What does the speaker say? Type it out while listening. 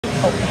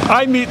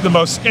I meet the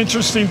most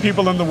interesting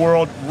people in the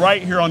world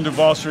right here on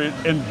Duval Street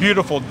in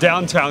beautiful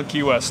downtown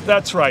Key West.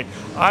 That's right.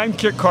 I'm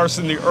Kit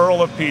Carson, the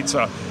Earl of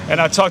Pizza, and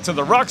I talk to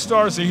the rock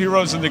stars, the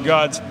heroes, and the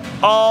gods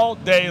all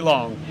day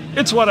long.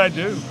 It's what I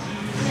do.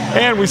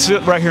 And we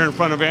sit right here in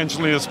front of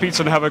Angelina's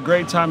Pizza and have a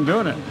great time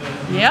doing it.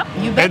 Yep,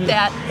 you bet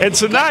that. And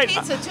tonight,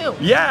 good pizza too.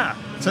 Yeah,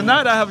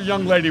 tonight I have a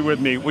young lady with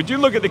me. Would you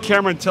look at the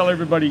camera and tell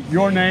everybody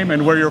your name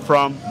and where you're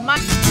from?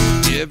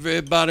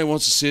 Everybody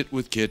wants to sit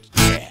with Kit.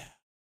 Yeah.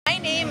 My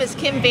name is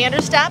Kim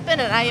Vanderstappen,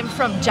 and I am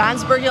from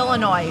Johnsburg,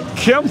 Illinois.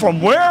 Kim from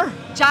where?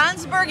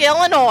 Johnsburg,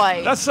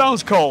 Illinois. That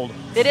sounds cold.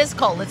 It is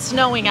cold. It's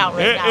snowing out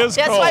right now. It is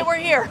That's cold. why we're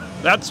here.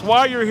 That's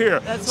why you're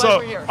here. That's why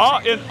we're here.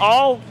 In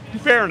all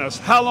fairness,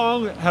 how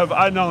long have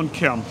I known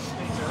Kim?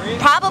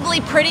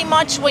 Probably pretty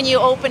much when you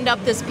opened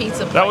up this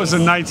pizza place. That was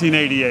in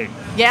 1988.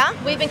 Yeah?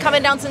 We've been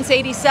coming down since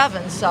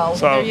 '87, so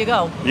there you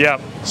go. Yeah.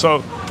 So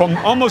from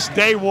almost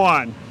day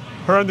one,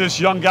 her and this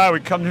young guy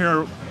would come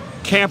here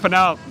camping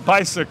out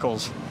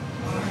bicycles.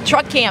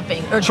 Truck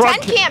camping, or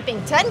tent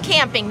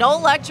camping, no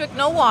electric,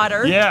 no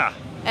water. Yeah.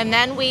 And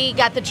then we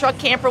got the truck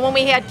camper. When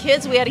we had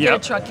kids, we had to get a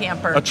truck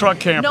camper. A truck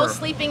camper. No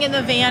sleeping in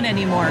the van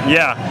anymore.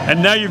 Yeah,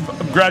 and now you've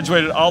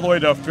graduated all the way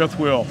to a fifth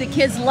wheel. The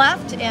kids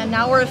left, and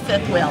now we're a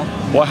fifth wheel.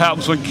 What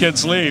happens when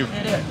kids leave?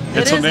 It is.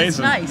 It's amazing. It's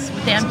nice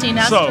with empty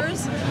nesters.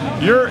 So,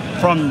 you're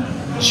from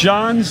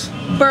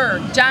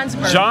Johnsburg.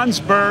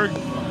 Johnsburg.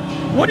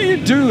 What do you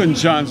do in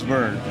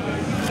Johnsburg?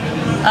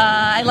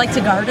 I like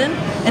to garden,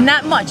 and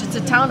not much. It's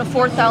a town of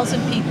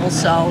 4,000 people,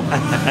 so.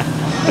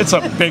 It's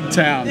a big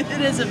town.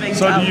 It is a big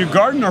town. So do you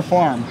garden or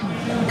farm?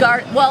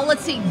 Well,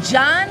 let's see.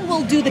 John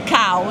will do the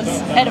cows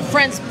at a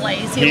friend's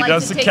place. He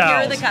likes to take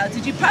care of the cows.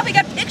 Did you probably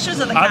got pictures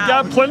of the cows? I've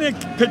got plenty of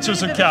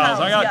pictures of cows.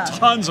 I got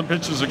tons of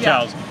pictures of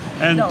cows.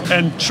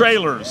 And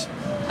trailers.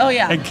 Oh,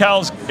 yeah. And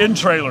cows in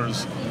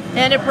trailers.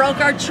 And it broke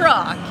our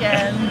truck,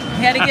 and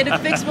had to get it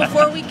fixed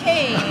before we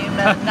came.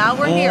 And now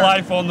we're here.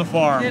 Life on the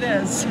farm. It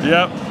is.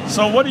 Yep.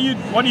 So what do you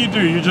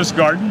do? You just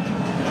garden?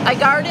 I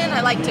garden. I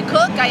like to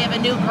cook. I have a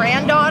new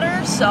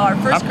granddaughter, so our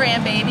first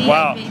grandbaby.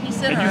 Wow. I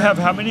babysit and her. you have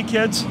how many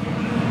kids?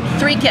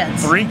 3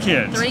 kids. 3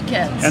 kids. 3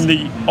 kids. And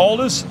the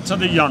oldest to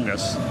the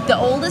youngest? The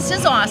oldest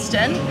is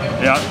Austin.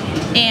 Yeah.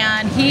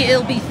 And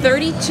he'll be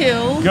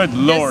 32. Good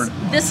Lord.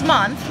 This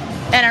month.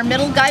 And our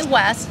middle guy,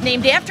 Wes,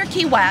 named after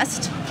Key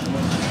West.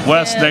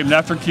 West, named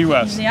after Key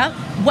West. Yep.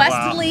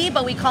 Wesley,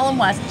 but we call him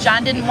West.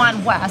 John didn't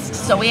want West,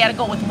 so we had to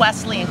go with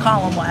Wesley and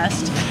call him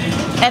West.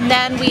 And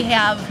then we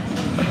have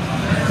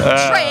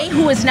Trey,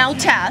 who is now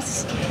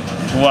Tess.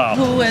 Wow.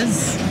 Who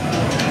is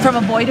from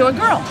a boy to a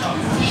girl.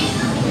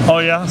 Oh,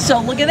 yeah? So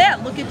look at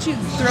that. Look at you.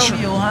 Throw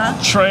you, huh?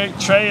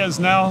 Trey is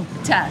now?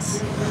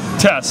 Tess.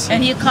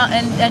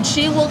 And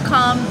she will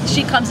come.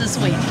 She comes this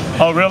week.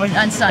 Oh, really?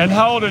 On Sunday. And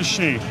how old is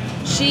she?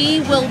 She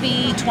will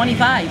be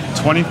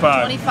 25.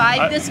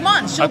 25 this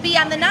month. She'll be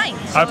on the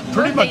 9th. So I've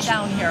pretty much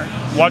down here.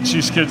 watched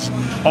these kids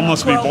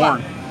almost be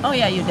born. Oh,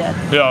 yeah, you did.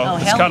 Yeah,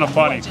 it's kind of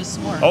funny.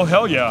 Oh,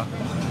 hell yeah.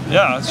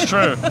 Yeah, it's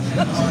true.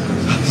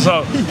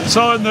 so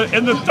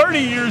in the 30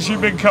 years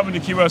you've been coming to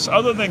Key West,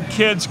 other than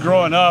kids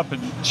growing up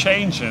and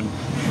changing,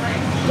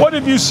 what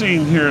have you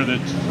seen here that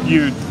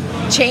you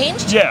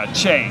changed? Yeah,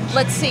 changed.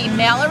 Let's see.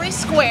 Mallory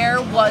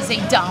Square was a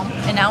dump,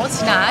 and now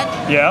it's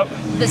not. Yep.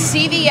 The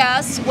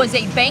CVS was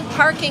a bank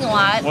parking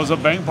lot.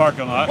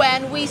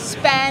 When we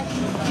spent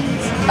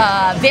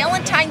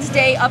Valentine's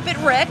Day up at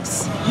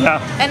Rick's.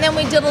 Yeah. And then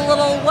we did a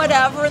little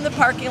whatever in the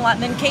parking lot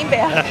and then came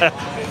back.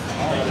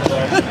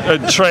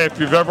 Trey, if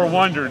you've ever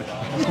wondered,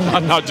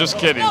 I'm not just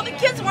kidding. No, the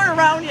kids weren't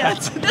around yet.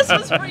 This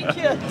was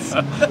pre-kids.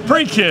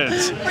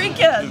 Pre-kids.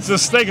 Pre-kids.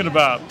 Just thinking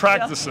about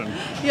practicing.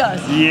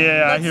 Yes.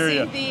 Yeah, I hear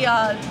you.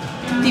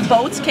 The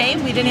boats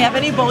came. We didn't have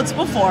any boats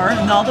before,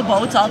 and all the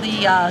boats, all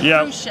the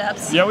cruise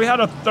ships. Yeah, we had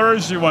a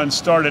Thursday one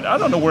started. I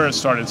don't know where it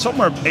started.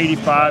 Somewhere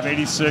 85,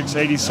 86,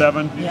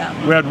 87.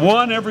 Yeah. We had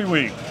one every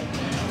week.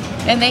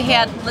 And they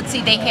had, let's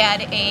see, they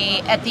had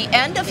at the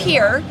end of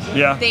here,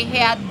 they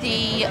had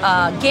the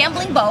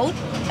gambling boat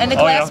and the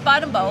glass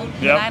bottom boat.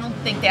 Yep.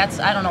 And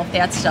I don't know if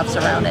that stuff's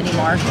around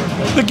anymore.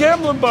 The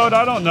gambling boat,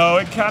 I don't know.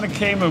 It kind of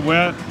came and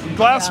went.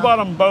 Glass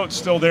bottom boat's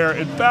still there.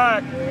 In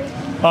fact,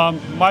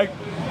 my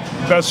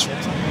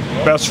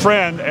best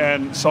friend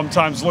and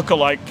sometimes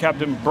look-alike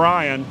Captain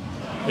Brian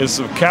is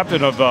the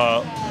captain of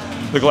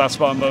the glass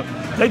bottom boat.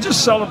 They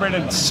just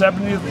celebrated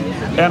 70th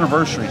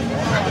anniversary.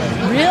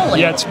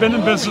 Really? Yeah, it's been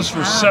in business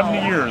for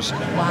 70 years.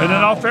 Wow. And in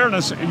all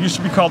fairness, it used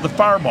to be called the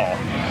Fireball.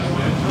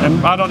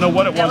 And I don't know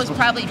what it was. That was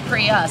probably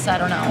pre-us, I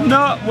don't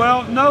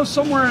know. No,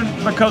 somewhere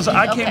because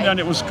I came down,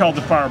 it was called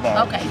the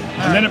Fireball. Okay.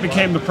 And then it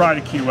became the Pride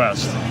of Key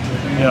West.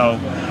 You know,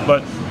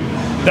 but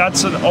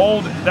that's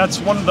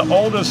one of the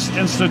oldest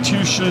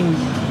institution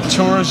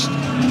tourist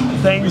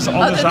things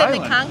on this island. Other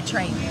than the conch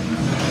train.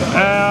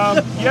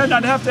 Yeah, and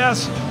I'd have to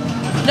ask.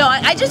 No,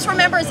 I just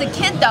remember as a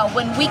kid, though,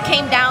 when we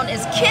came down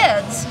as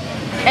kids,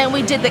 and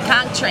we did the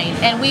conch train,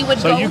 and we would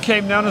go. So you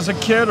came down as a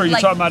kid, or are you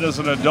talking about as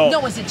an adult?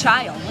 No, as a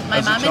child, with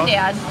my mom and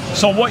dad.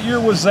 So what year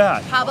was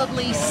that?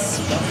 Probably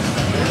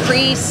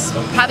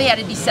Probably had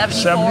to be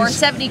 74, 70s?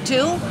 72.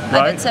 I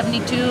Right. did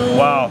 72.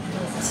 Wow.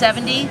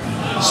 70.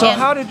 So And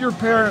how did your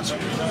parents?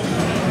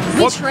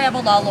 we what-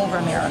 traveled all over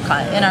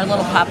America in our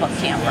little pop-up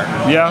camper.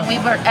 Yeah. And we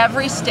were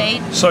every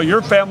state. So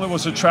your family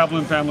was a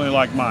traveling family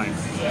like mine.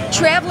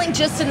 Traveling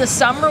just in the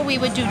summer, we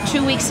would do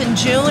 2 weeks in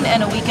June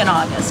and a week in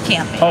August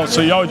camping. Oh,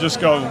 so y'all would just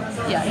go?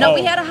 Yeah. No, oh.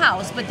 we had a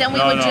house, but then we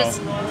No, would no.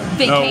 just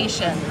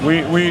vacation. No,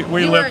 we You were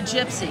a lived.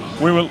 gypsy.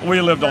 We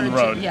lived on the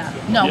road. Yeah.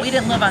 No, Yeah. we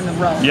didn't live on the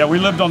road. Yeah, we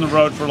lived on the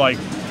road for like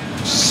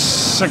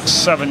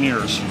 6-7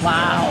 years.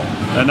 Wow.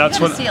 And that's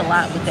you what. gotta see a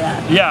lot with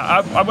that.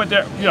 Yeah, I went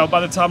there. You know, by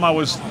the time I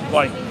was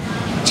like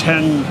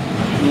 10,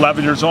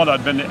 11 years old,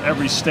 I'd been to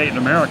every state in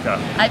America.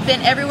 I've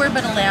been everywhere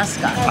but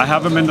Alaska. I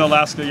haven't been to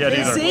Alaska yet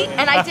either. See?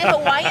 And I did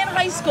Hawaii in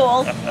high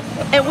school,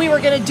 and we were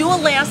going to do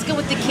Alaska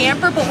with the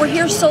camper, but we're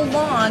here so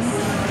long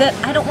that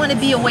I don't want to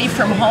be away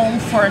from home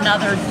for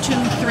another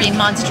 2-3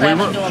 months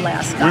traveling to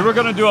Alaska. We were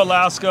going to do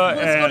Alaska,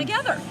 Let's go and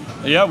together.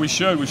 yeah, we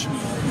should. We should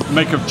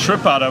make a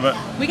trip out of it.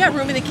 We got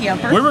room in the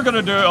camper. We were going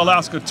to do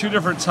Alaska 2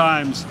 different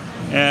times,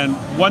 and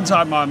one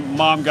time my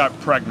mom got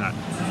pregnant,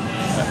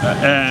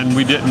 and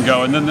we didn't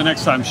go. And then the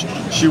next time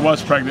she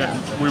was pregnant,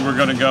 we were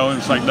going to go, and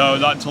it's like, no,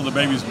 not until the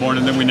baby's born,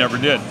 and then we never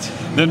did.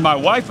 Then my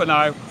wife and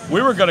I,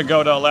 we were going to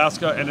go to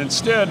Alaska, and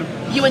instead...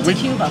 You went to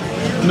Cuba.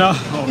 No,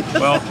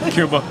 well,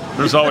 Cuba.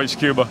 There's always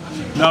Cuba.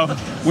 No,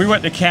 we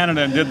went to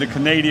Canada and did the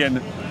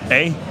Canadian,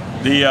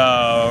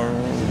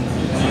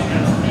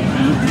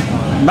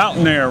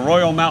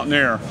 Royal Mountain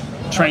Air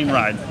train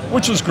ride,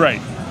 which was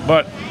great,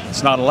 but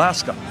it's not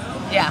Alaska.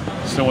 Yeah.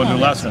 Still want to do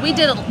Alaska. We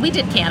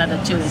did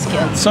Canada too as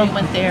kids. So we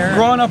went there.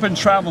 Growing up and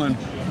traveling,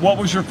 what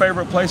was your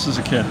favorite place as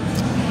a kid?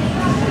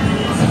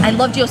 I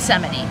loved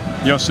Yosemite.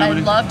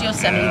 Yosemite? I loved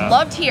Yosemite. Yeah.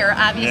 Loved here,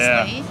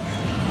 obviously.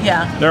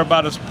 Yeah. They're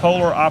about as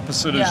polar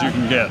opposite as Yeah. you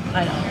can get.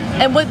 I know.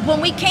 And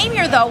when we came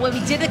here, though, when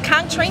we did a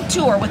conch train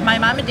tour with my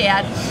mom and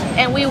dad,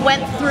 and we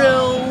went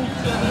through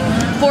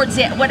Fort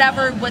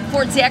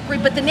Zachary,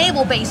 but the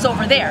naval base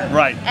over there.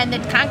 Right. And the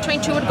conch train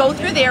tour would go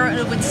through there, and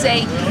it would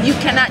say, you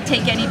cannot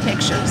take any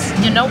pictures.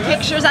 No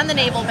pictures on the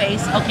naval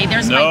base. Okay,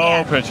 there's my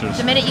dad. No pictures.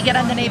 The minute you get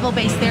on the naval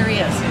base, there he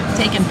is,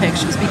 taking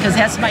pictures, because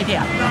that's my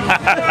dad.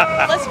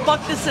 Let's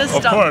buck the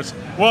system. Of course.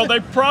 Well, they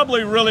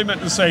probably really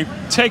meant to say,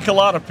 take a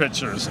lot of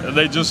pictures. And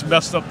they just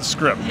messed up the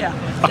script. Yeah,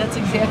 that's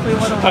exactly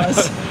what it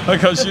was.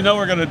 Because you know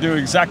we're going to do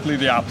exactly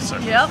the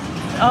opposite. Yep.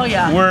 Oh,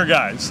 yeah. We're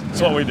guys.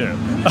 That's what we do.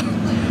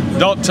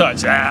 Don't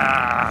touch.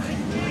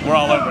 We're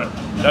all over it.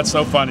 That's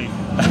so funny.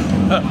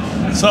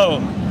 So,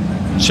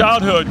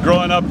 childhood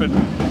growing up and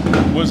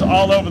was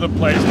all over the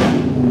place.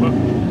 But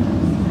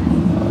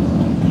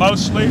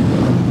mostly,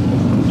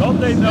 don't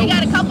they know? We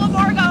got a couple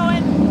more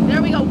going.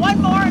 There we go.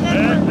 One more, and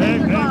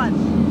then we're gone.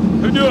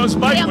 Who knew it was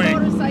We Bike have Week?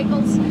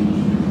 motorcycles.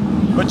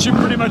 But you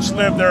pretty much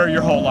lived there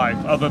your whole life,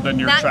 other than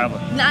your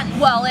traveling. Not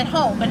well at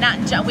home, but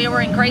not in we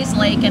were in Grays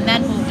Lake, and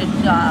then moved to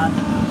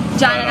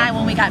John and I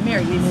when we got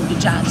married. We moved to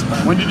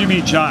Johnsburg. When did you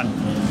meet John?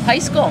 High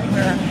school. We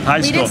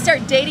school. didn't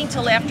start dating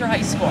till after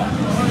high school.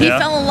 He Yeah.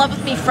 fell in love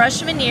with me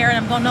freshman year, and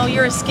I'm going, no,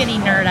 you're a skinny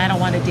nerd. I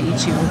don't want to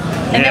date you.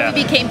 And Yeah. then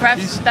we became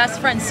best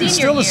friends senior He's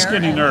still year. a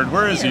skinny nerd.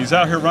 Where is he? He's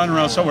out here running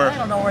around somewhere. I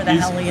don't know where the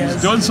hell he is.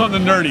 He's doing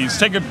something nerdy. He's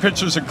taking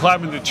pictures and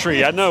climbing the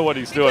tree. I know what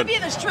he's He doing. could be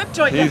in the strip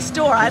joint next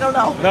door. I don't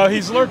know. No,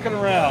 he's lurking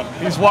around.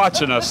 He's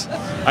watching us.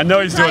 I know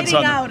he's doing Hiding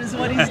something. out is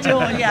what he's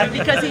doing, yeah,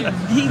 because he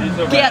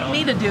got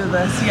me to do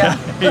this, yeah.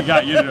 He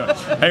got you to do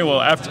it. Hey, well,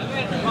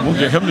 we'll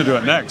get him to do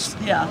it next.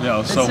 Yeah. You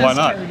know, so This why is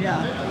not? true,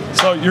 yeah.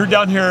 So you're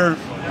down here.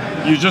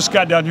 You just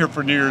got down here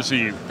for New Year's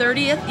Eve.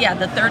 30th, yeah,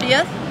 the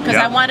 30th, because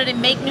Yeah. I wanted to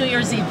make New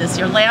Year's Eve this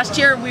year. Last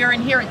year we were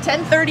in here at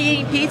 10:30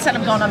 eating pizza, and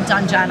I'm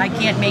done, John. I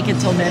can't make it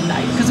till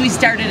midnight because we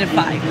started at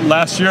 5.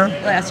 Last year?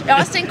 Last year.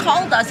 Austin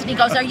called us and he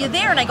goes, "Are you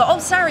there?" And I go, "Oh,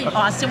 sorry,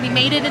 Austin. We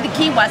made it into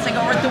Key West." I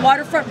go, "We're at the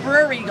Waterfront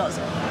Brewery." He goes,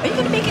 "Are you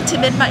gonna make it to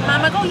midnight,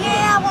 Mom?" I go,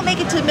 "Yeah, we'll make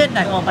it to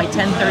midnight." Well, by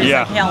 10:30, Yeah.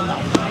 like, hell no.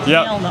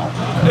 Yeah. Hell no.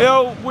 You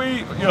know,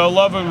 we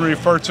love and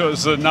refer to it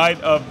as the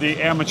night of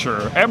the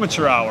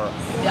amateur hour,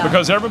 Yeah.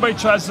 because everybody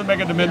tries to make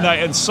it to midnight,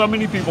 and so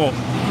many people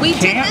We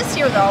can't. did this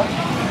year though.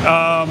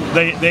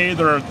 They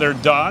either they're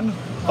done,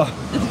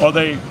 or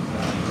they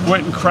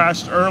went and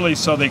crashed early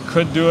so they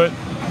could do it.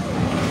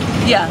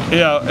 Yeah.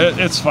 Yeah,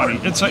 it's funny.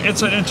 It's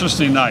an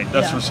interesting night,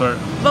 that's Yeah. for certain.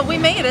 But we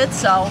made it,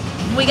 so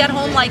we got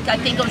home I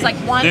think it was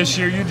 1. This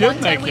year you did one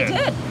time make we it.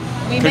 did.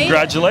 We made it.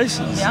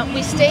 Congratulations. Yeah,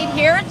 we stayed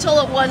here until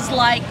it was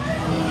like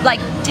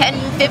 10,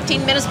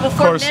 15 minutes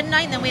before course.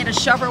 midnight, and then we had to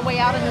shove our way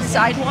out on the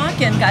sidewalk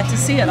and got to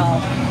see it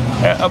all.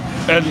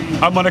 And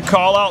I'm going to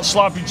call out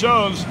Sloppy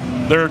Joe's.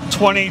 They're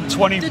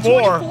 2024.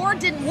 The 24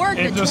 didn't work.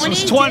 The This 20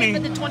 was 20.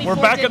 did, but the 24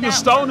 We're back did in the not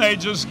Stone work.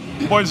 Ages,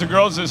 boys and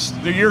girls. It's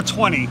the year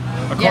 20,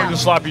 according Yeah. to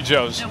Sloppy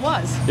Joe's. It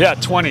was. Yeah,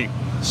 20.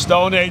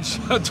 Stone Age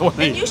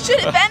 20. And you should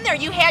have been there.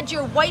 You had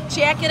your white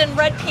jacket and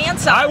red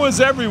pants on. I was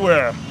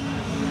everywhere.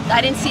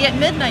 I didn't see it at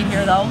midnight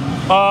here though.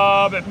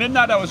 At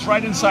midnight, I was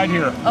right inside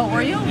here. Oh,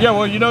 were you? Yeah,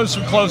 well, you notice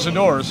we closed the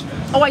doors.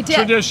 Oh, I did.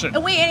 Tradition.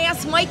 And I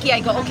asked Mikey, I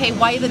go, okay,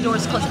 why are the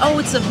doors closed? Oh,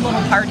 it's a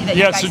little party that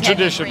you Yeah, guys it's a had to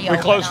tradition. We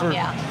reopen. close for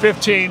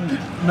 15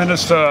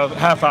 minutes to a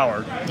half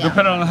hour,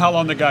 depending on how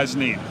long the guys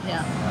need.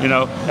 Yeah. You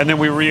know, and then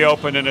we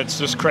reopen, and it's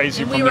just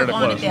crazy And from we were there to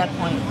gone close. at that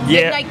point.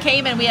 Yeah. Midnight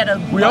came and we had to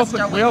We bust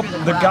opened. our We way through opened.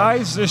 the The crowd.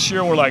 guys this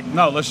year were like,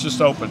 no, let's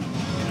just open.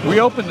 We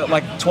opened at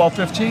like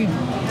 12:15.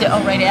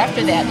 Oh, right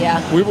after that,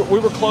 yeah. We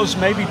were closed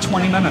maybe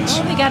 20 minutes.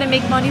 Well, they got to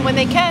make money when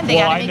they can. They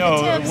Well, got to I make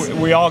know the tips.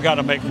 we all got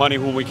to make money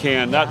when we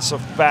can. That's a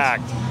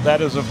fact.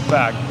 That is a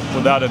fact,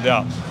 without a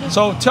doubt.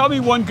 So tell me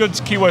one good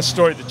Key West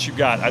story that you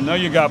got. I know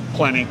you got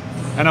plenty,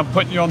 and I'm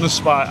putting you on the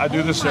spot. I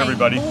do this to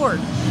everybody.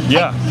 Lord.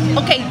 Yeah.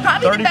 Okay,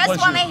 probably 30 the best plus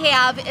one years. I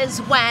have is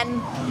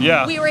when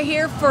Yeah. we were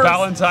here for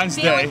Valentine's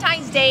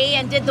Day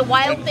and did the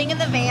wild thing in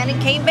the van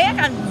and came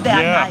back on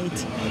that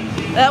night.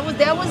 That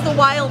was the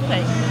wild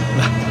thing.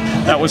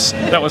 That was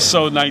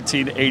so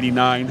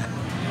 1989.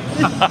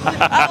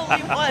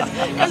 Probably was,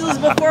 because it was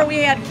before we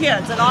had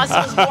kids, and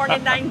Austin was born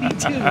in '92.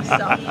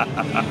 So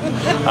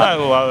I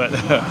love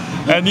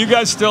it. And you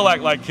guys still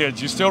act like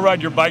kids. You still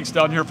ride your bikes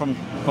down here from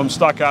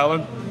Stock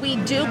Island? we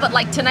do, but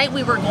like tonight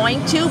we were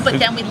going to, but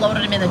then we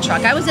loaded them in the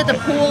truck. I was at the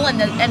pool, and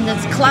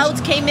the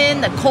clouds came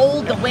in, the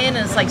cold, the wind,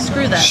 and it's like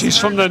screw this. She's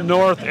from the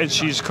north, and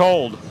she's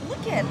cold.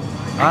 Look at.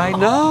 I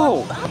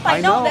know. I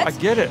know. I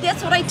get it.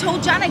 That's what I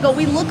told John. I go,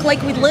 we look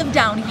like we live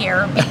down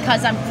here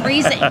because I'm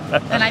freezing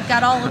and I've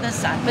got all of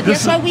this on. But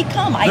that's why we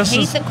come. I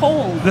hate the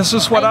cold. This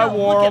is what I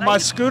wore Look on at my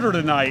scooter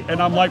tonight,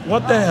 and I'm like,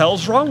 what the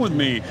hell's wrong with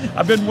me?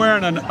 I've been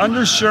wearing an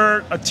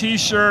undershirt, a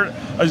t-shirt,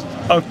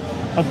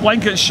 a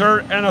blanket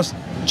shirt, and a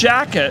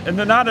jacket, and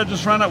tonight I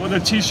just ran out with a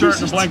t-shirt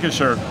and a blanket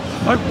shirt.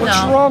 Like,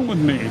 what's wrong with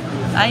me?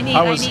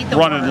 I was need the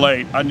running warm.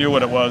 late. I knew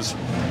what it was.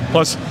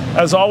 Plus,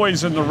 as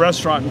always in the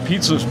restaurant and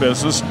pizzas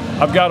business,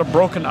 I've got a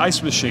broken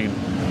ice machine.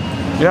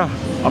 Yeah,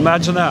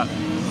 imagine that.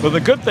 But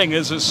the good thing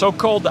is it's so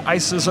cold the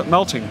ice isn't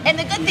melting. And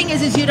the good thing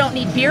is you don't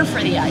need beer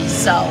for the ice,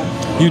 so.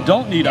 You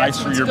don't need That's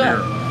ice for what's your good.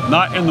 beer.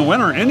 Not in the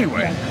winter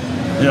anyway.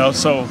 Right. You know,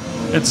 so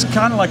it's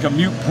kind of like a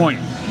moot point.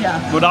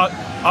 Yeah. But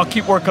I'll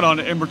keep working on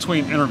it in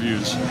between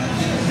interviews.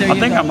 I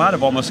think I might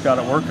have almost got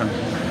it working.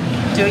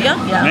 Do you?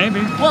 Yeah. Maybe.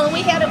 Well, and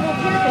we had to move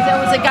here because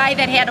there was a guy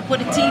that had to put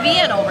a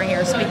TV in over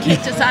here, so he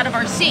kicked us out of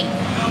our seat.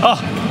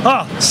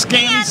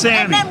 Scammy Sammy.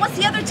 And then what's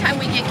the other time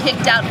we get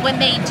kicked out? When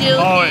they do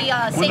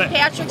the St.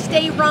 Patrick's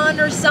Day run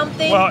or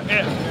something? Well,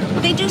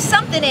 they do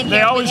something in here.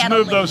 They always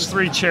move those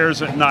 3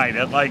 chairs at night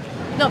at like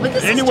no, but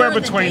this anywhere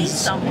is during between the day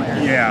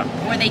somewhere. Yeah.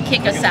 Where they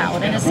kick us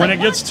out, and it's when like,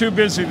 it gets too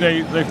busy,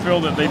 they feel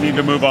that they need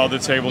to move all the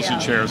tables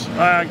and chairs.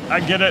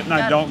 I get it, and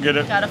I don't get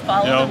it. Gotta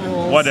follow the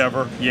rules.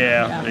 Whatever.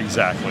 Yeah.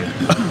 Exactly.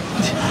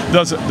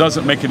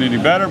 doesn't make it any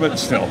better, but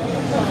still,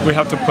 we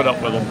have to put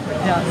up with them.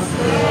 Yes.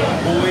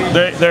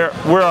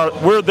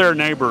 We're their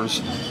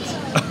neighbors.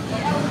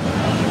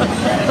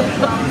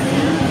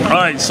 All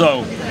right,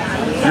 so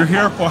you're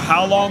here for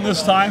how long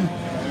this time?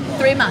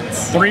 3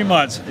 months. 3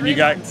 months, and you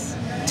got.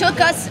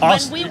 Took us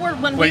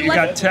when we you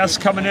got Tess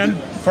coming in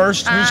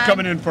first? Who's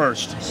coming in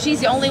first?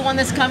 She's the only one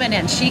that's coming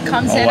in. She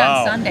comes in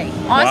on Sunday.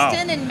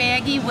 Austin and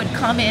Maggie would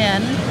come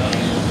in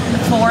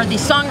for the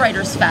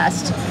Songwriters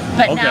Fest,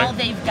 but now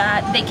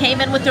they came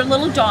in with their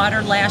little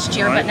daughter last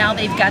year, but now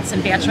they've got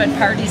some bachelorette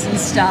parties and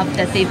stuff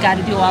that they've got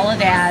to do all of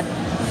that.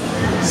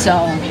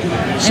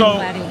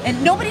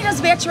 And nobody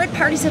does bachelorette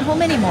parties at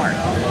home anymore.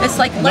 It's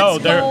like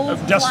let's go a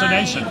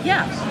destination. Fly.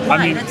 Yeah, why?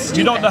 I mean, That's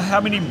you don't stupid. know how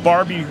many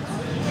Barbie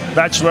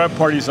bachelorette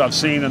parties I've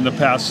seen in the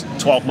past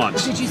 12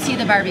 months. Did you see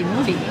the Barbie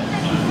movie?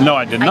 No,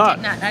 I did not. I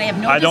did not. I have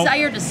no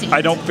desire to see it.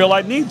 I don't feel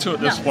I need to at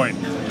this point.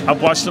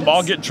 I've watched them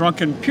all get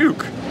drunk and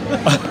puke.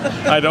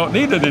 I don't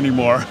need it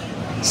anymore.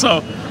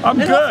 So I'm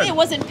good. Hopefully it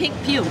wasn't pink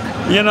puke.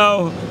 You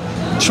know,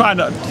 trying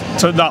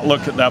to not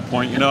look at that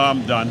point. You know,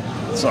 I'm done.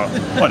 So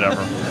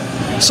whatever.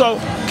 So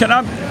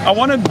I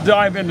want to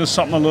dive into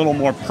something a little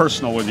more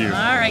personal with you. All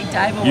right,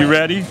 dive away. You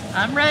ready?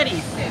 I'm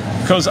ready.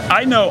 Because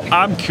I know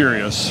I'm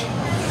curious.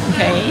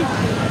 Okay.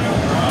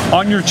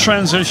 On your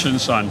transition,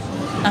 son.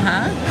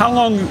 Uh-huh. How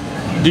long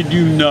did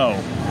you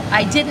know?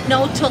 I didn't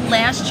know till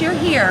last year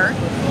here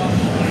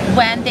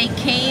when they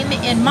came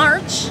in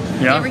March.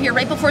 Yeah. They were here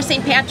right before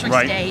St. Patrick's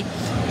Day.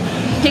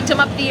 Picked them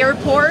up at the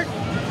airport.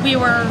 We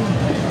were,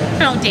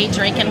 day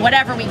drinking,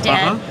 whatever we did.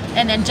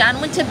 And then John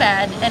went to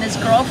bed, and his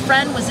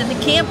girlfriend was in the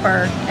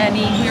camper, and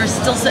we were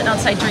still sitting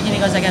outside drinking. He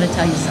goes, I got to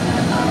tell you something.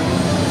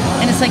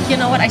 And it's like, you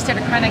know what? I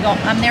started crying. I go,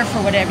 I'm there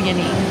for whatever you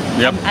need.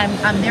 Yep.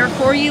 I'm there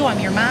for you. I'm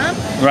your mom.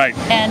 Right.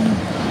 And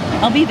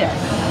I'll be there.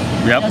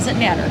 Yep. Doesn't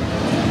matter.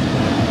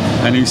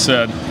 And he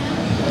said,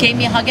 gave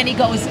me a hug, and he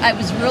goes, I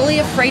was really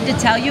afraid to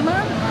tell you,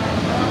 Mom.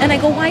 And I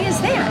go, why is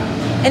that?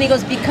 And he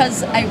goes,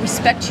 because I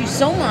respect you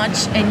so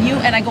much,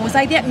 and I go, was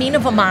I that mean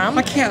of a mom?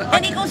 I can't.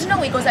 And he goes, no.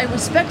 He goes, I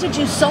respected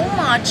you so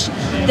much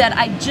that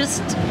I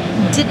just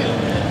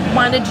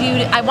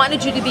I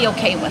wanted you to be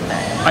okay with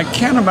it. I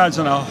can't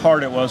imagine how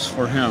hard it was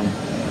for him.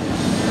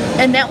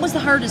 And that was the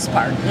hardest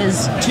part,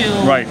 is to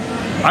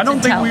I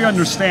don't think tell we us.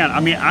 understand. I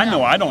mean, I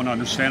know I don't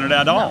understand it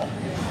at all.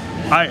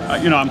 I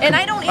don't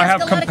ask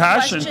have a lot of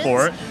compassion questions.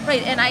 for it.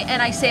 Right, and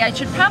I say I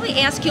should probably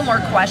ask you more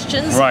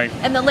questions. Right.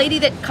 And the lady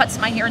that cuts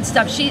my hair and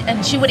stuff, she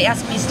would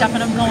ask me stuff,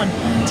 and I'm going,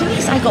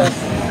 Denise, I go,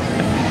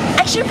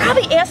 I should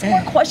probably ask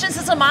more questions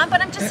as a mom,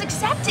 but I'm just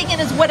accepting it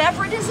as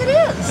whatever it is, it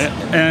is.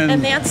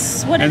 And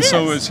that's what it is.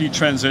 And so is he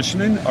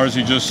transitioning, or is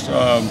he just...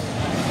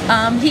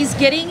 he's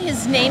getting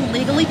his name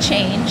legally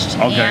changed,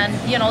 and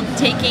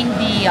taking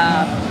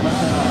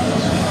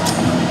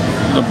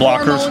the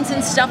blockers, hormones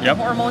and stuff,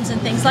 hormones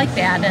and things like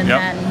that, and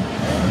then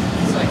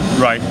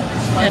right.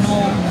 And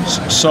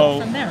we'll so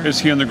go from there. Is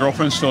he and the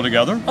girlfriend still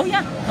together? Oh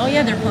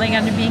yeah, they're planning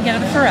on being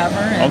together forever.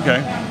 And,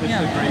 okay.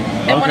 Yeah.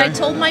 And when I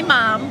told my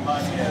mom,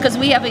 because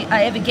I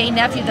have a gay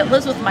nephew that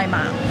lives with my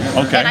mom.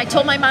 Okay. And I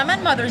told my mom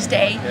on Mother's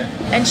Day,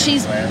 and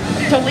she's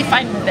totally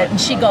fine with it.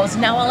 And she goes,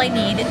 now all I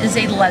need is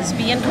a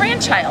lesbian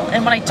grandchild.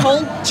 And when I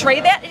told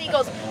Trey that, and he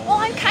goes, well,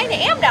 I kind of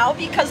am now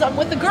because I'm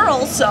with a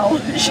girl. So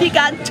she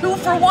got 2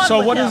 for 1.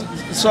 So with him.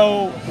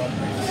 So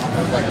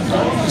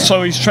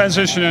he's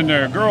transitioning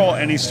to a girl,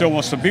 and he still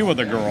wants to be with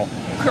a girl.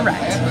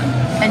 Correct.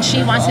 And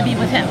she wants to be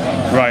with him.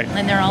 Right.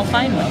 And they're all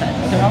fine with it.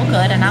 They're all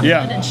good, and I'm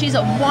good. And she's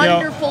a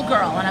wonderful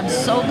girl, and I'm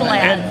so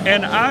glad.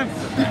 And I'm,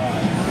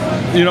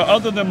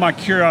 other than my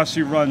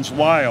curiosity runs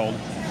wild,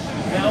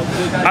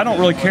 I don't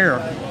really care,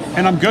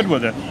 and I'm good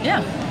with it.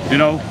 Yeah.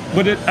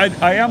 But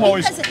I am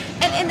always.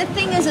 And the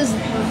thing is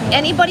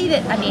anybody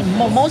that,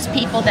 most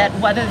people that,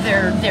 whether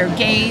they're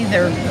gay,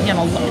 they're,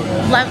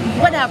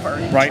 whatever,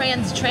 right.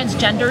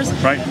 transgenders,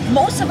 right.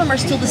 most of them are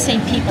still the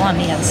same people on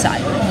the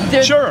inside.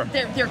 Sure.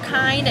 They're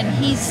kind, and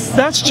he's...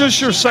 That's just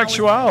your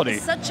sexuality.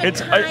 Such a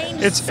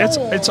kind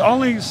soul. It's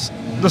only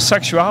the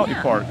sexuality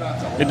part.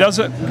 It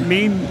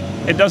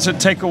doesn't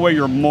take away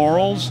your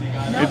morals.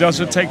 It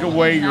doesn't take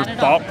away your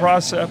thought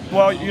process.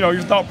 Well,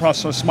 your thought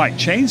process might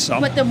change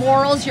some. But the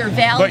morals, your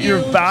values, but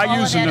your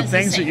values and the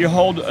things that you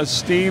hold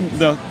esteem,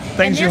 the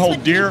things you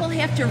hold dear. People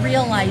have to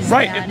realize.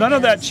 Right. None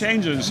of that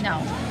changes. No.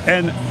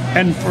 And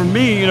for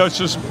me, it's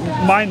just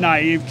my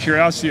naive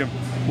curiosity of,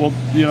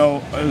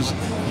 as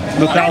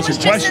the thousand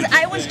questions.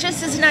 I was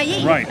just as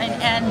naive. Right.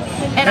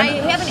 And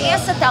I haven't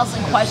asked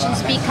 1,000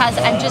 questions because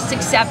I'm just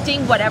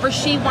accepting whatever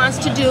she wants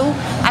to do.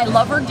 I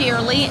love her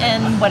dearly,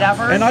 and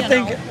whatever. And I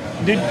think.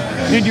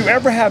 Did you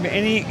ever have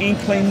any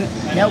inkling?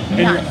 Nope,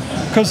 none.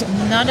 Because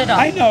none at all.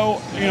 I know,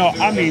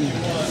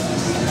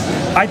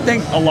 I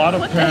think a lot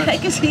of parents. What the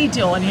heck is he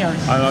doing here?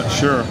 I'm not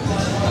sure.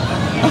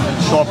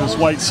 Show off his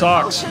white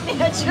socks. Oh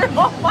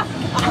my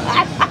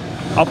God.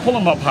 I'll pull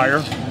them up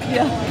higher.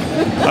 Yeah.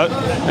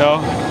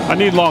 I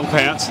need long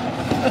pants.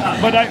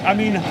 But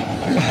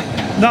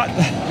not.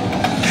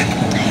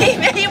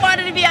 He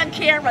wanted to be on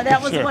camera.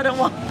 That was what it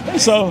was.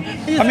 So,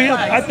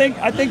 I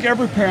think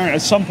every parent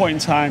at some point in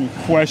time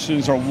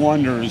questions or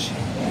wonders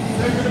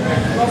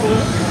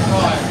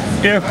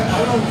if,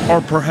 or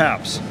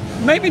perhaps,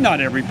 maybe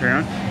not every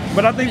parent,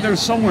 but I think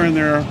there's somewhere in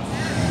there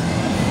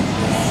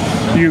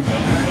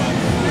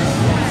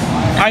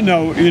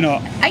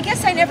I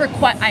guess I never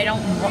I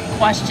don't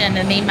question.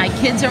 My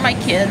kids are my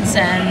kids,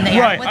 and they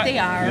are what they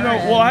are.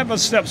 I have a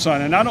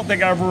stepson, and I don't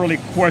think I ever really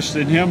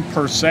questioned him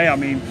per se.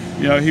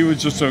 He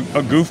was just a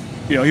goof.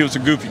 He was a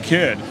goofy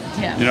kid.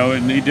 Yeah.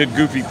 And he did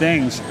goofy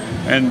things.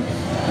 And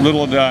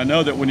little did I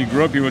know that when he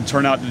grew up, he would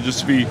turn out to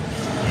just be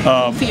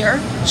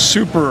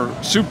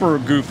super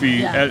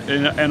goofy,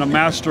 and a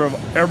master of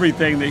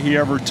everything that he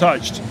ever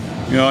touched.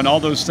 And all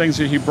those things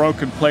that he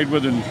broke and played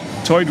with and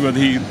toyed with,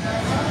 he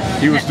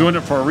was doing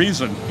it for a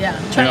reason. Yeah,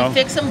 trying to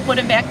fix them, put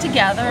them back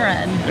together,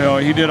 and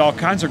he did all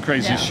kinds of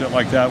crazy shit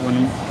like that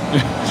when,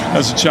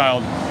 as a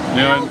child.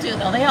 They all do,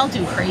 though. They all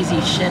do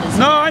crazy shit.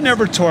 I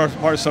never tore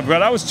apart stuff,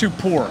 but I was too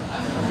poor.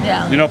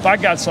 Yeah. If I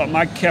got something,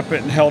 I kept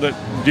it and held it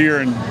dear,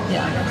 and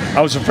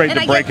I was afraid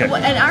to break it.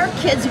 And our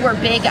kids were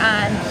big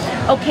on,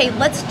 okay,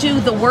 let's do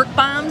the work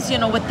bombs,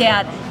 with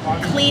that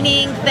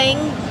cleaning thing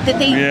that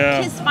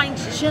kids find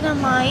shit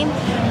online.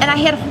 And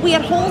we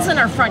had holes in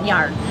our front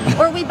yard,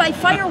 or we'd buy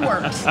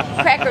fireworks,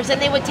 crackers, and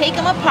they would take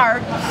them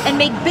apart and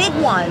make big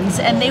ones,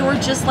 and they were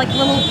just like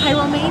little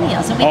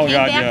pyromanias. And we came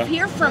back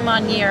here from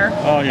one year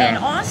in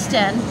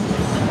Austin.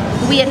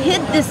 We had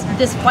hid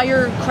this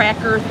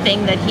firecracker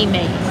thing that he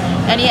made,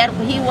 and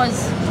he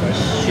was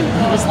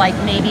like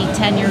maybe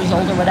 10 years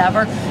old or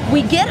whatever.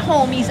 We get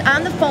home, he's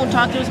on the phone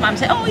talking to his mom,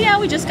 say, oh yeah,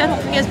 we just got home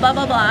from his blah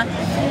blah blah,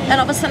 and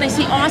all of a sudden I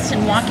see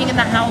Austin walking in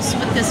the house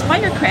with this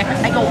firecracker.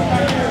 I go,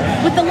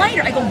 with the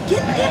lighter, I go,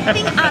 get that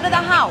thing out of the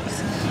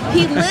house.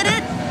 He lit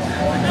it,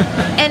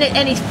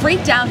 and he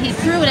freaked out. He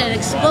threw it and it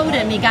exploded,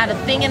 and he got a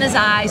thing in his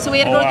eye, so we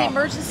had to go to the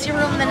emergency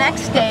room the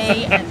next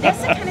day. And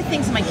that's the kind of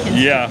things my kids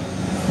do.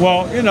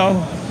 Well,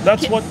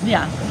 that's what...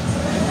 Yeah.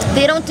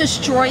 They don't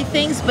destroy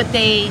things, but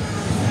they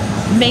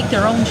make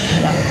their own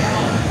shit.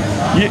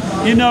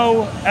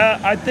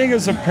 I think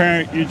as a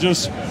parent,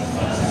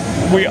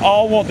 we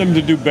all want them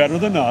to do better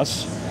than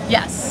us.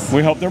 Yes.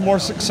 We hope they're more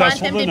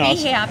successful than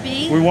us. We want them to be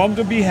happy. We want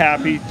them to be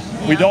happy.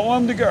 Yeah. We don't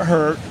want them to get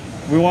hurt.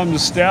 We want them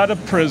to stay out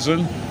of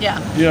prison. Yeah.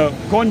 You know,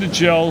 going to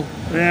jail,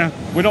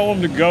 we don't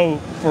want them to go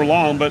for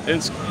long, but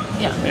it's,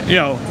 you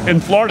know, in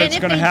Florida it's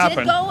going to happen.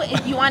 And if they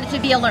did go, you want it to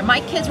be a learn.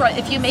 My kids were,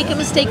 if you make a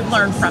mistake,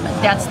 learn from it.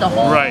 That's the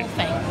whole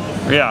thing.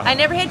 Yeah. I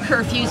never had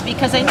curfews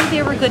because I knew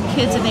they were good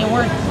kids and they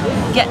weren't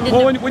getting into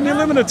Well, when you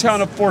live in a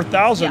town of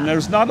 4,000,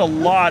 there's not a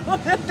lot.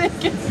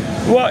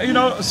 Well, you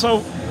know,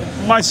 so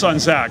my son,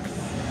 Zach,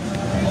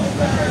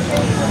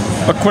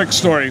 a quick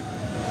story.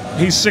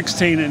 He's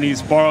 16 and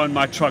he's borrowing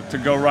my truck to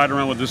go ride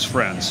around with his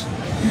friends.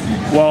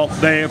 Well,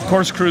 they, of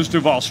course, cruise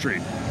Duval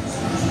Street.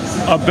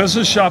 A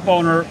business shop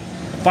owner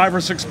 5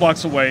 or 6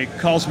 blocks away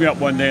calls me up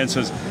one day and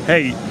says,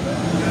 "Hey,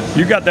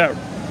 you got that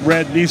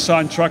red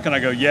Nissan truck?" And I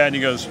go, "Yeah." And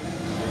he goes,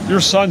 "Your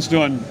son's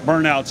doing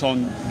burnouts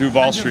on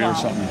Duval Street or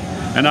something."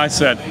 And I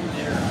said,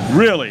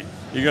 "Really?"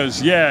 He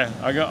goes, "Yeah."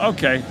 I go,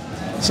 "Okay."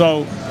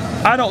 So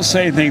I don't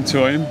say anything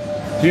to him.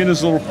 He and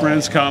his little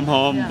friends come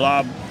home,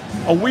 blah.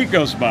 A week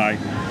goes by.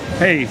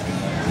 "Hey,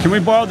 can we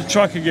borrow the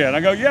truck again?" I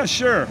go, "Yeah,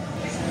 sure."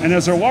 And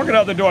as they're walking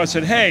out the door, I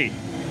said, "Hey,"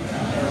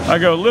 I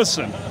go,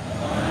 "listen,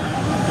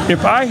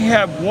 if I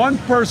have one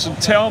person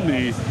tell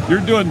me you're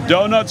doing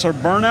donuts or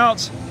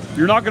burnouts,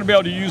 you're not going to be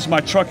able to use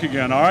my truck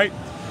again, all right?"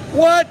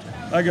 "What?"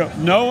 I go,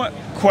 "No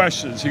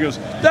questions." He goes,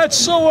 "That's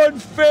so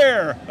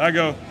unfair." I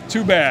go,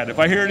 "Too bad. If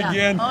I hear it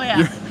again." Oh,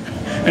 yeah.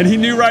 And he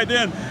knew right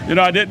then. You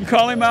know, I didn't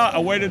call him out. I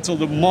waited until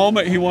the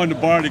moment he wanted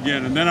to borrow it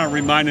again, and then I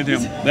reminded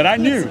him that I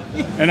knew,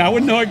 and I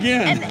wouldn't know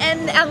again.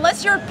 And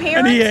unless you're a parent,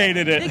 and he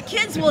hated it. The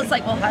kids will. It's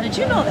like, well, how did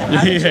you know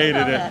that? He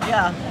hated it.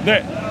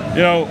 Yeah.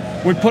 You know,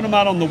 we put them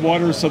out on the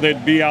water so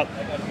they'd be out,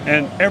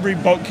 and every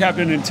boat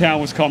captain in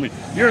town was calling me,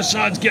 "Your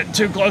son's getting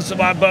too close to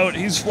my boat.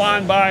 He's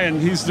flying by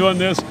and he's doing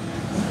this."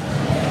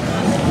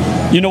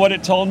 You know what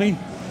it told me?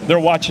 They're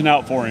watching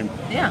out for him.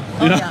 Yeah.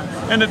 You know?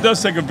 And it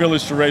does take a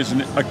village to raise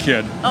a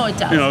kid. Oh, it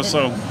does. You know,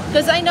 so.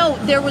 Because I know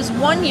there was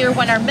one year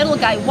when our middle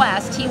guy,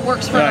 West, he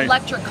works for an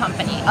electric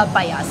company up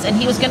by us, and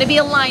he was going to be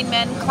a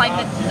lineman, climb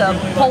the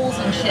poles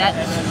and shit,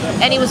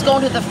 and he was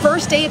going to the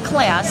first day of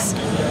class,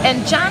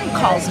 and John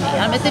calls me.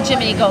 I'm at the gym,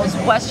 and he goes,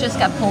 "West just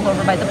got pulled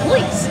over by the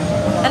police."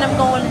 And I'm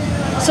going,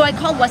 so I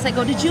called Wes. I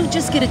go, "Did you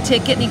just get a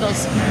ticket?" And he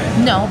goes,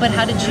 "No, but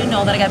how did you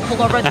know that I got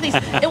pulled over by the police?"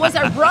 It was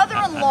our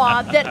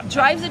brother-in-law that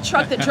drives a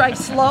truck that drives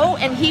slow,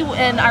 and he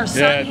and our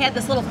son had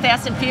this little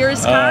Fast and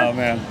Furious car. Oh,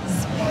 man.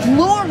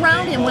 Flew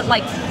around him with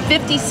like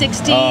 50,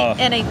 60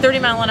 in a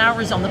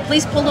 30-mile-an-hour zone. The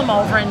police pulled him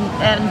over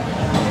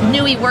and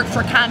knew he worked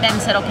for ComEd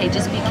and said, "Okay,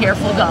 just be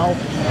careful, go."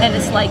 And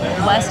it's like,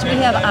 West, we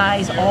have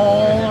eyes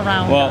all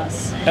around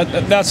us.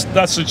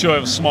 That's the joy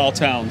of small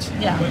towns.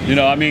 Yeah. You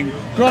know, I mean,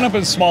 growing up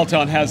in a small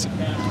town has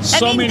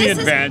so many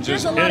advantages.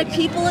 There's a lot of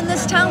people in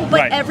this town,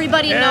 but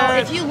everybody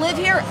knows. If you live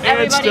here,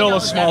 everybody it's still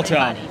knows a small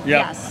everybody. town.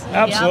 Yeah, yes.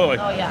 absolutely.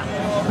 Yep. Oh,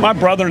 yeah. My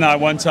brother and I,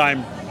 one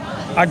time,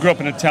 I grew up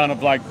in a town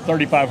of like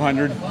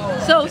 3,500.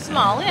 So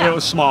small, yeah. It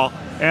was small.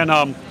 And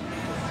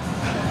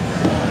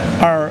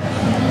our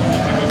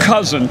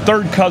cousin,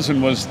 third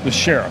cousin, was the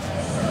sheriff.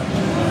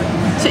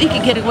 So you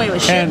could get away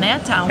with shit in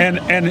that town.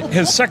 And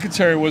his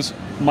secretary was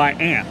my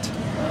aunt.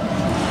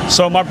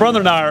 So my brother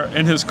and I are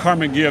in his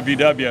Carmen Ghia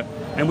VW,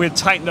 and we had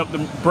tightened up the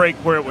brake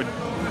where it would.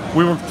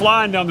 We were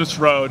flying down this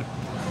road,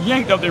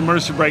 yanked up the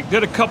emergency brake,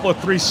 did a couple of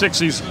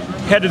 360s,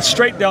 headed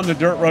straight down the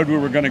dirt road we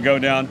were going to go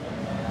down,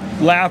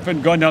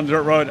 laughing, going down the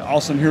dirt road. All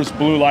of a sudden, here's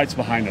blue lights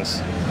behind us.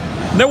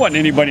 And there wasn't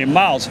anybody in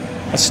miles.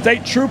 A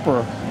state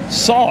trooper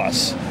saw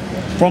us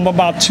from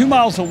about 2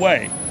 miles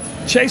away,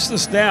 chased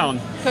us down.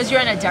 Because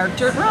you're in a dark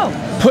dirt road.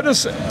 Put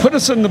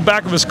us in the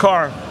back of his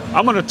car.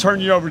 "I'm going to turn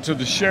you over to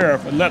the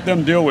sheriff and let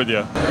them deal with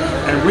you."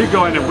 And we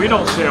go in and we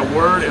don't say a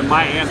word, and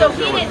my aunt. So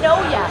he didn't know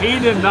yet. He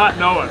did not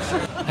know us.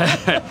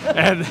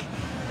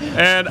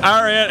 and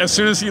our aunt, as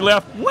soon as he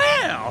left,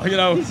 "Well, you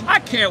know, I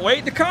can't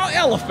wait to call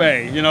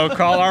LFA, you know,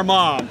 call our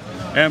mom."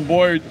 And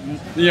boy,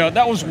 you know,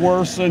 that was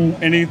worse than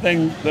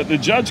anything that the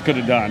judge could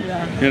have done.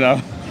 You know,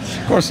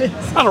 of course,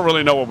 I don't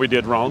really know what we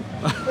did wrong.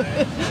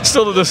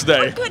 Still to this day.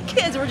 We're good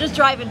kids. We're just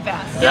driving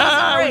fast.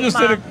 Yeah, we just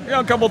did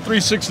a couple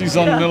 360s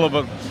on the middle of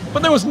it.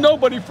 But there was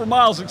nobody for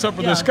miles except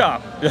for this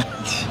cop.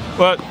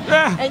 But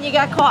and you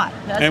got caught.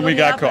 And we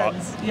got caught.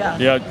 Yeah.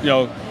 Yeah, you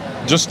know,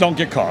 just don't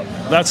get caught.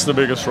 That's the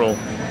biggest rule.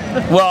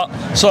 Well,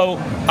 so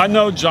I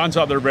know John's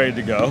out there ready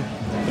to go,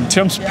 and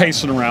Tim's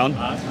pacing around.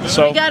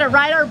 So we got to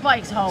ride our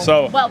bikes home.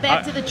 So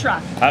back to the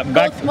truck.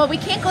 Well, we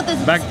can't go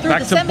through back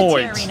the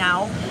cemetery Boyd's.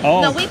 now.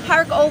 Oh. No, we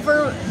park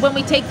over when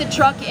we take the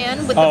truck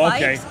in with the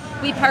bikes. Okay.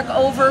 We park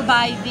over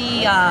by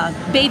the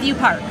Bayview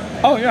Park.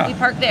 Oh, yeah. We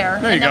park there,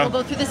 There you and then go.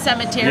 we'll go through the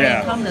cemetery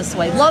and come this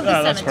way. Love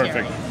the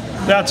cemetery.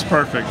 That's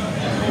perfect.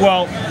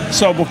 Well,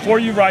 so before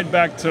you ride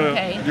back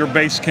to your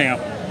base camp,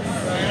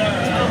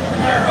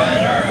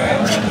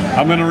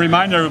 I'm going to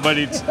remind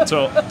everybody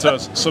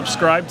to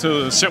subscribe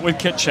to the Sit with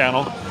Kit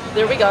channel.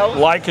 There we go.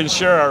 Like and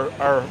share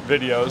our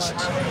videos.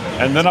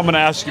 And then I'm going to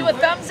ask you. Do a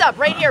thumbs up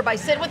right here by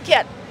Sit with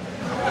Kit.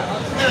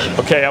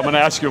 Okay, I'm going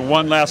to ask you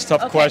one last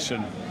tough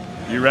question.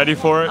 You ready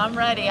for it? I'm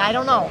ready. I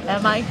don't know.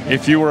 Am I?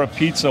 If you were a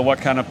pizza, what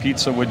kind of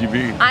pizza would you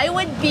be? I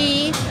would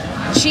be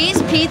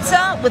cheese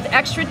pizza with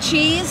extra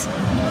cheese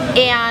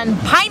and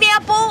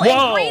pineapple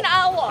and green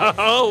olive.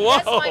 Oh, whoa.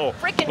 That's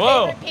my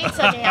freaking favorite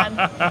pizza,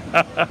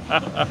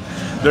 man.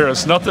 There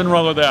is nothing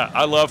wrong with that.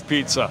 I love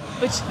pizza.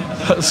 Which,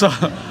 So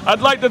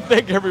I'd like to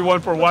thank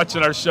everyone for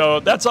watching our show.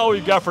 That's all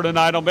we've got for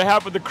tonight. On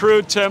behalf of the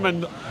crew, Tim,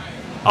 and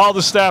all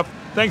the staff,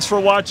 thanks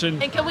for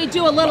watching. and can we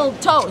do a little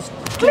toast?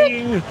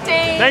 Ding. Ding.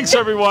 Thanks,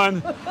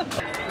 everyone.